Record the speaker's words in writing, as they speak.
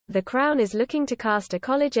The Crown is looking to cast a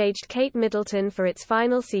college-aged Kate Middleton for its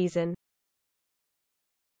final season.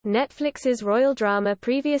 Netflix's royal drama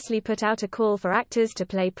previously put out a call for actors to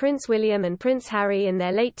play Prince William and Prince Harry in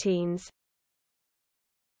their late teens.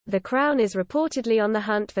 The Crown is reportedly on the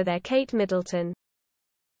hunt for their Kate Middleton.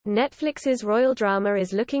 Netflix's royal drama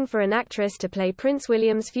is looking for an actress to play Prince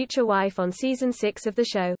William's future wife on season 6 of the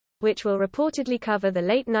show, which will reportedly cover the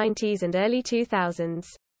late 90s and early 2000s.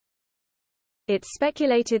 It's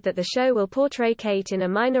speculated that the show will portray Kate in a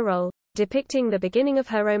minor role, depicting the beginning of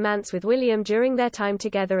her romance with William during their time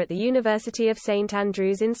together at the University of St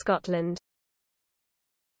Andrews in Scotland.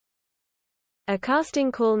 A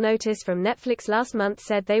casting call notice from Netflix last month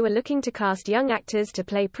said they were looking to cast young actors to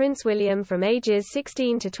play Prince William from ages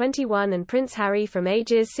 16 to 21 and Prince Harry from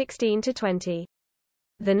ages 16 to 20.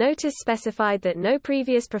 The notice specified that no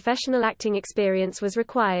previous professional acting experience was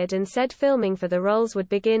required and said filming for the roles would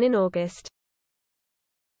begin in August.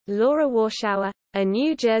 Laura Warshauer, a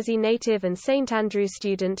New Jersey native and St Andrews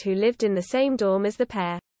student who lived in the same dorm as the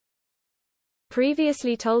pair,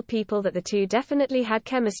 previously told People that the two definitely had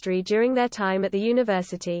chemistry during their time at the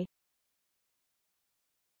university.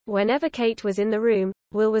 Whenever Kate was in the room,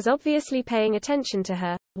 Will was obviously paying attention to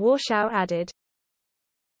her, Warshauer added.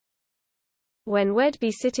 When we'd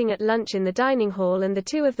be sitting at lunch in the dining hall and the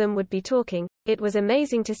two of them would be talking, it was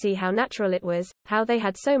amazing to see how natural it was, how they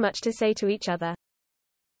had so much to say to each other.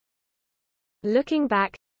 Looking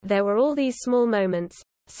back, there were all these small moments,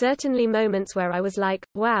 certainly moments where I was like,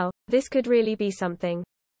 wow, this could really be something.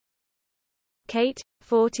 Kate,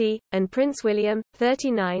 40, and Prince William,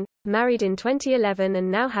 39, married in 2011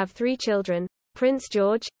 and now have 3 children, Prince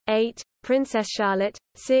George, 8, Princess Charlotte,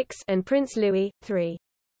 6, and Prince Louis, 3.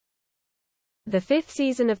 The 5th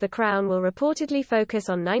season of The Crown will reportedly focus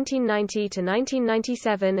on 1990 to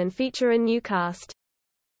 1997 and feature a new cast,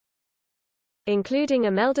 including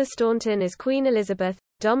Imelda Staunton as Queen Elizabeth,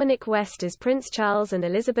 Dominic West as Prince Charles and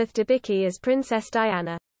Elizabeth Debicki as Princess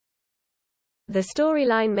Diana. The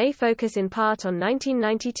storyline may focus in part on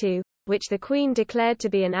 1992, which the Queen declared to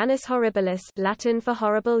be an annus horribilis, Latin for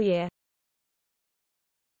horrible year.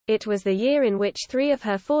 It was the year in which 3 of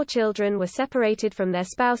her 4 children were separated from their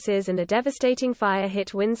spouses and a devastating fire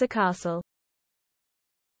hit Windsor Castle.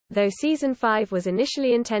 Though season 5 was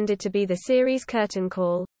initially intended to be the series' curtain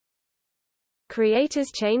call,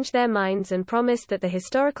 creators changed their minds and promised that the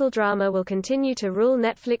historical drama will continue to rule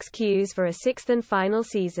Netflix queues for a 6th and final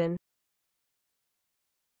season.